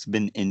like's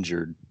been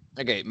injured.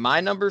 Okay, my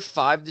number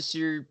 5 this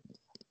year.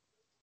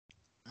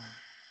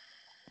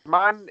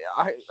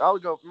 I'll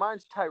go.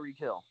 Mine's Tyreek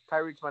Hill.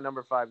 Tyreek's my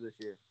number 5 this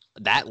year.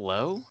 That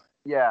low?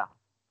 Yeah.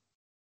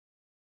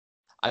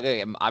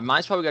 Okay,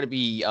 mine's probably got to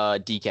be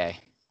DK.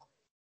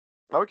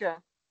 Okay.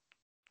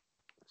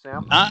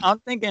 Sam. I'm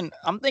thinking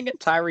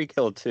Tyreek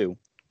Hill too.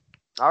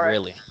 All right.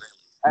 Really?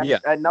 Yeah.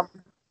 At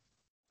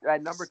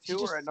number 2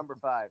 or at number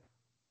 5?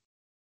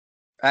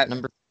 At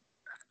Number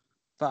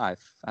 5.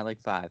 I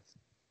like 5.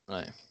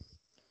 right.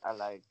 I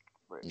like.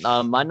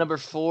 My number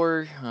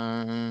 4,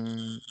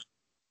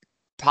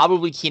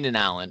 probably Keenan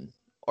Allen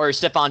or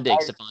Stephon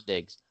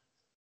Diggs.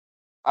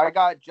 I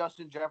got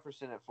Justin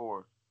Jefferson at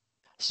 4.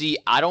 See,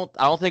 I don't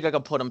think I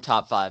could put him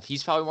top 5.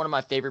 He's probably one of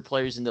my favorite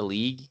players in the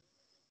league.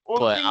 Well,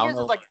 But the I thing don't is,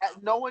 know. like,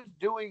 no one's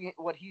doing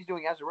what he's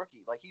doing as a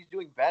rookie. Like, he's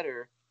doing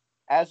better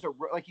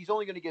he's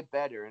only going to get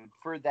better, and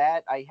for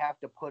that, I have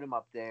to put him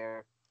up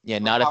there. Yeah,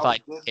 for not if how I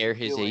good tear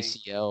he's his doing.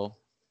 ACL.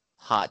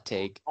 Hot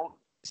take. Don't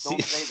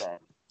say that.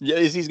 Yeah,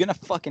 he's gonna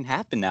fucking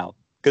happen now.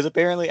 Because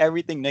apparently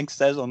everything Nick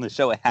says on the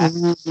show, it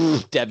happens.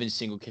 Devin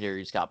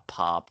Singletary's got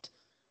popped.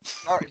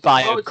 All right,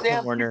 By so a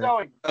Sam, corner. keep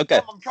going. Okay,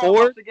 Sam, I'm trying to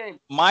 4. watch the game.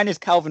 Mine is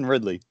Calvin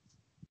Ridley.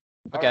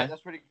 All Okay. right,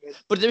 that's pretty good.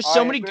 But there's All so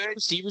right, many good. good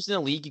receivers in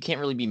the league, you can't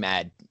really be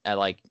mad at,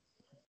 like,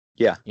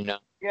 Yeah. you know.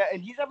 Yeah,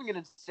 and he's having an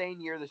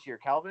insane year this year,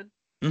 Calvin.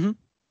 Mhm.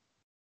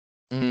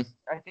 Mhm.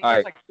 I think All it's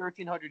right. like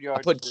 1,300 I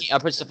yards. put this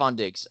Stephon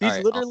Diggs. He's All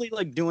right, literally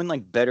like doing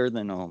like better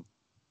than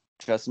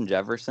Justin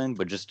Jefferson,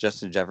 but just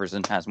Justin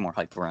Jefferson has more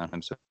hype around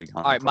him. So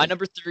all right, my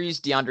number 3 is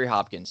DeAndre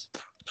Hopkins.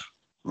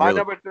 My Really?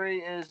 number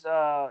 3 is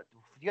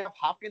you have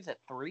Hopkins at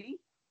 3?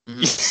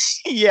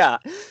 yeah,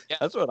 Yeah.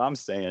 that's what I'm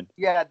saying.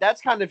 Yeah,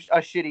 that's kind of a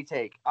shitty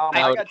take. No,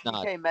 I got it's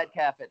not. DK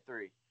Metcalf at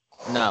 3.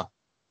 No.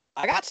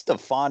 I got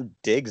Stephon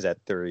Diggs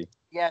at 3.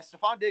 Yeah,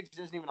 Stephon Diggs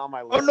isn't even on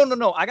my Oh list.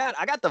 no! I got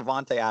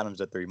Devontae Adams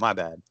at 3. My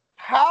bad.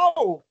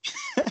 How?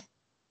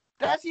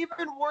 That's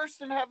even worse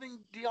than having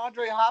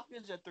DeAndre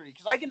Hopkins at 3.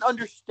 Because I can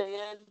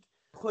understand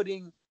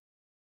putting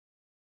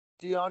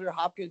DeAndre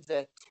Hopkins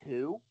at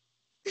 2,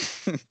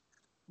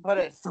 but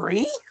at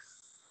 3?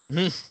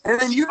 And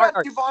then you got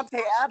Alright.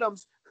 Devontae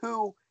Adams,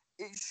 who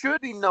it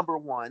should be number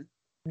 1.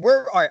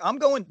 All right. I'm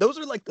going. Those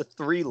are like the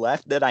 3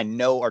 left that I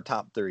know are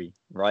top 3,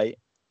 right?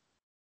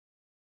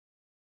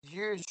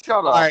 You shut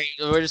up. All right,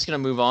 we're just gonna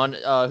move on.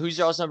 Who's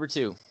y'all's number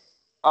 2?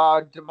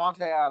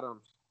 Devontae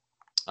Adams.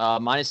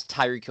 Mine is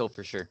Tyreek Hill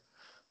for sure.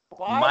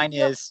 Why Mine do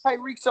you have is-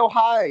 Tyreek so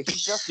high?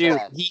 He's just Dude,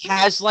 fast. he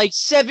has like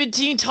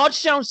 17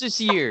 touchdowns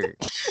this year.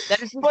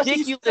 That is But he's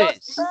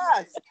ridiculous. just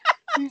fast.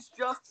 He's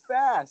just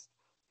fast.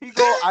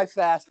 I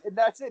fast, and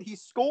that's it. He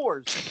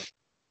scores.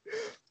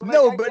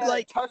 No, I but get it.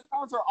 like,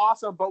 touchdowns are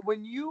awesome, but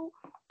when you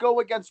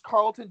go against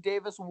Carlton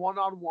Davis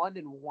 1-on-1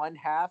 in one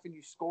half and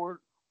you score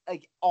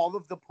like all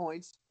of the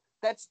points,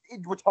 that's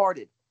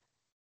retarded.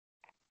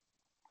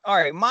 all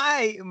right.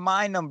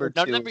 My number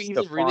 2. Remember, he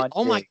was really. Stephon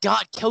Oh my Diggs.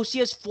 God, Kelsey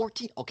has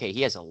 14. Okay,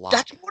 he has a lot.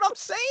 That's what I'm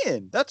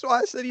saying. That's why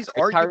I said he's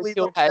Tyreek arguably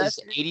Hill the has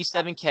best.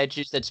 87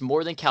 catches. That's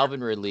more than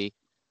Calvin Ridley,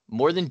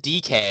 more than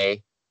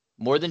DK,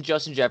 more than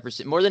Justin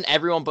Jefferson, more than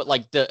everyone but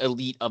like the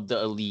elite of the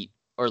elite,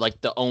 or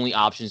like the only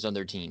options on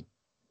their team.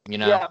 You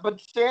know, Yeah,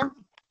 but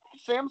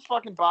Sam's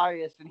fucking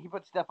biased, and he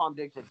put Stephon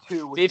Diggs at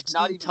 2, which is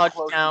not 15 even close to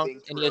touchdowns, being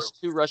and true. he has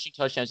 2 rushing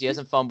touchdowns. He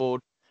hasn't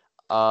fumbled.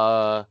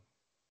 I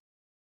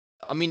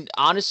mean,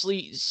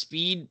 honestly,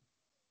 speed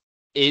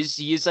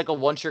he is like a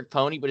one-trick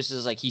pony, but it's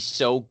just like he's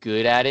so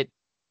good at it.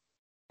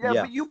 Yeah,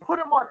 Yeah. but you put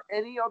him on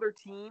any other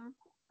team,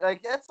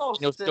 like that's all.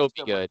 He'll still be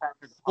system good. with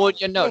Patrick Well,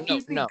 Mahomes. yeah, no,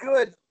 he's no.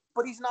 good,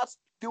 but he's not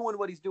doing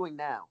what he's doing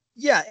now.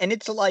 Yeah, and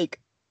it's like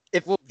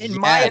if Well, in yeah,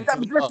 my And that's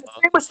the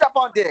same with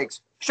Stephon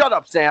Diggs. Shut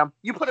up, Sam.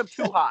 You put him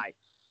too high.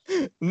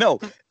 no,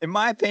 in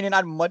my opinion,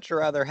 I'd much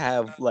rather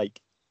have like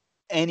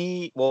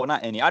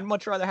not any. I'd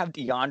much rather have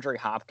DeAndre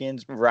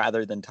Hopkins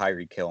rather than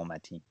Tyreek Hill on my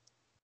team.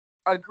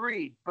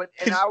 Agreed,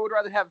 and I would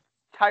rather have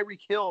Tyreek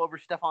Hill over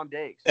Stephon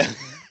Diggs.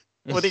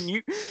 Well, then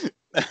you.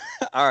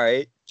 All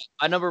right.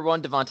 My number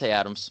 1, Devontae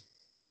Adams.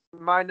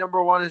 My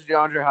number 1 is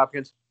DeAndre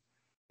Hopkins.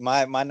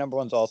 My number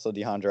 1's also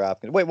DeAndre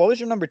Hopkins. Wait, what was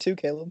your number 2,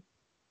 Caleb?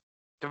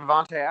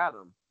 Devontae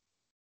Adams.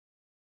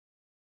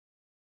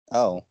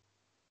 Oh.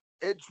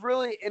 It's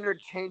really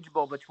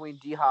interchangeable between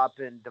D Hop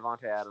and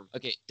Devontae Adams.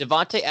 Okay,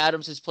 Devontae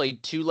Adams has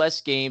played 2 less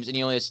games, and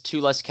he only has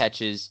 2 less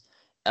catches.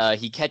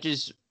 He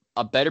catches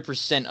a better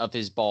percent of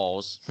his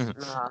balls.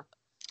 Uh-huh.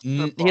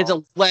 He has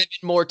 11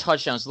 more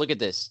touchdowns. Look at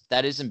this.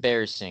 That is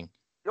embarrassing.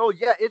 Oh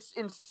yeah, it's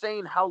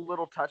insane how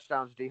little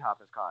touchdowns D Hop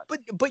has caught.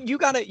 But you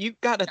gotta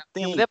think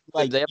they have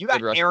like they have you got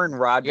good rush. Aaron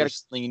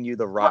Rodgers slinging you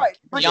the rock. Right,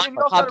 but Deion then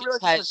you also got to Hopkins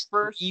realize has it's his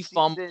first 3 season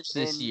fumbles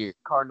this in year.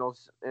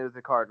 Cardinals.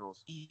 The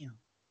Cardinals. Damn.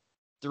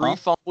 3 Huh?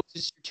 fumbles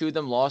this year, 2 of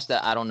them lost.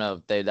 That I don't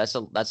know. That's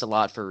a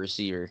lot for a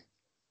receiver.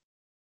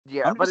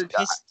 Yeah, I'm but just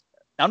pissed.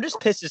 I'm just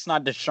pissed it's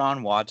not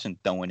Deshaun Watson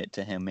throwing it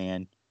to him,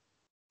 man.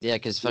 Yeah,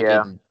 because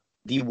Yeah. fucking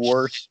The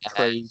worst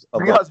trade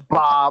of all. because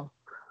Bob.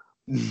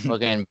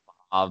 fucking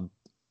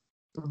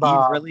He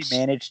really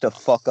managed to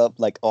fuck up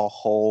like a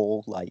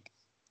whole like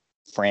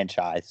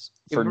franchise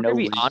If for we're no gonna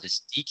be reason.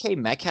 honest, DK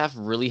Metcalf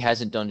really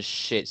hasn't done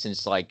shit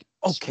since like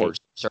Okay. sports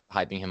started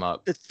hyping him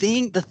up. The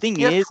thing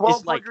He has is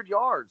like 1,200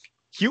 yards.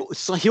 he'll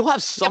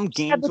have some Yeah,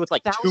 he's had, games with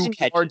like 2 1,000 yards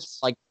catches.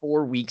 for, like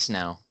 4 weeks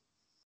now.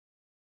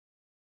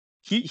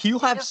 He'll He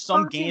have has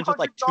some games with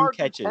like 1,300 2 yards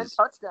and 10 catches.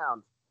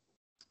 touchdowns.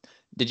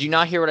 Did you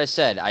not hear what I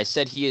said? I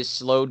said he has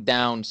slowed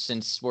down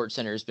since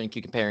SportsCenter has been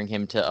comparing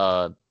him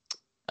to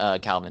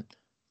Calvin.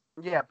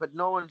 Yeah, but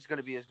no one's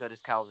gonna be as good as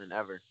Calvin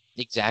ever.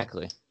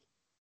 Exactly.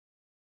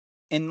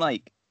 And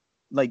like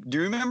do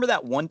you remember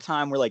that one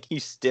time where like he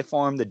stiff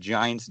armed the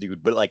Giants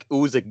dude, but like it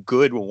was a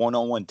good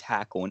 1-on-1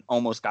 tackle and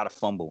almost got a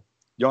fumble?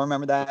 Y'all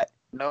remember that?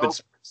 No,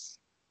 But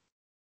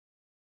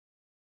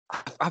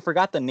I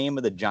forgot the name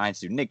of the Giants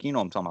dude. Nick, you know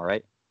what I'm talking about,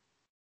 right?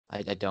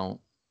 I don't.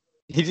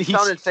 you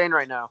sound insane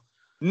right now.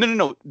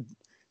 No.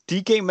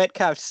 DK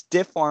Metcalf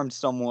stiff armed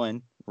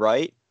someone,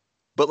 right?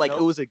 But like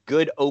Nope. it was a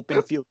good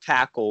open field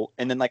tackle,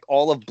 and then like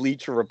all of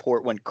Bleacher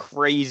Report went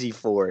crazy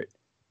for it.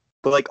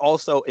 But like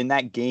also in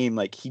that game,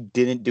 like he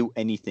didn't do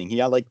anything. He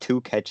had like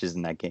 2 catches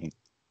in that game.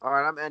 All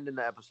right, I'm ending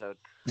the episode.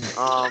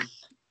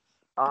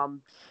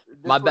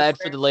 My bad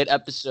for the late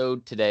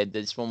episode today.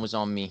 This one was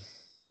on me.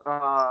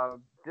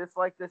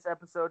 Dislike this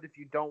episode if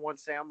you don't want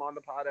Sam on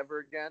the pod ever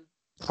again.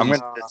 I'm Please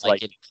gonna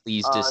dislike it.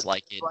 Please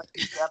dislike it. Dislike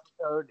this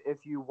episode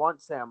if you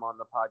want Sam on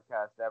the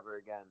podcast ever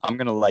again. I'm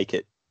gonna like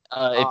it.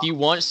 If you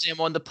want Sam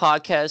on the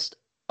podcast,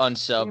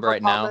 unsub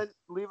right now.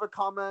 Leave a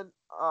comment.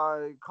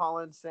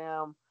 Calling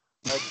Sam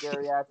a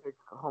geriatric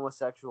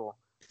homosexual,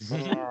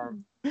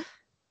 and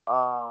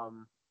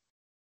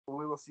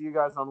we will see you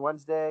guys on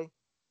Wednesday,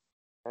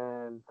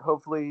 and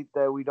hopefully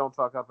that we don't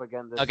fuck up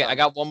again this Okay, time. I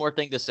got one more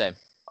thing to say.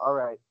 All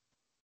right.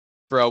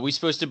 Bro, we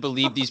supposed to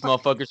believe these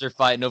motherfuckers are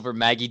fighting over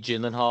Maggie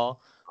Gyllenhaal?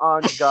 Oh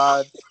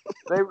God,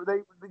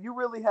 you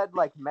really had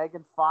like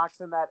Megan Fox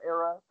in that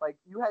era. Like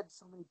you had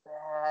so many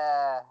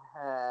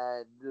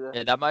bad.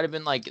 Yeah, that might have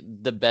been like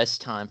the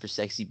best time for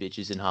sexy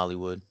bitches in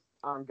Hollywood.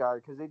 On God,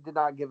 because they did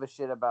not give a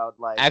shit about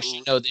like.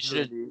 Actually, no, they should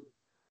have.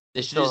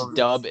 They should just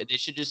dub it. They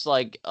should just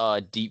like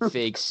deep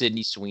fake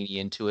Sydney Sweeney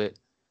into it.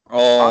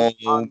 Oh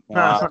on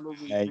my that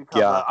movie God.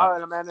 because, all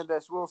right, I'm ending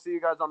this. We'll see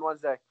you guys on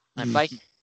Wednesday. Bye.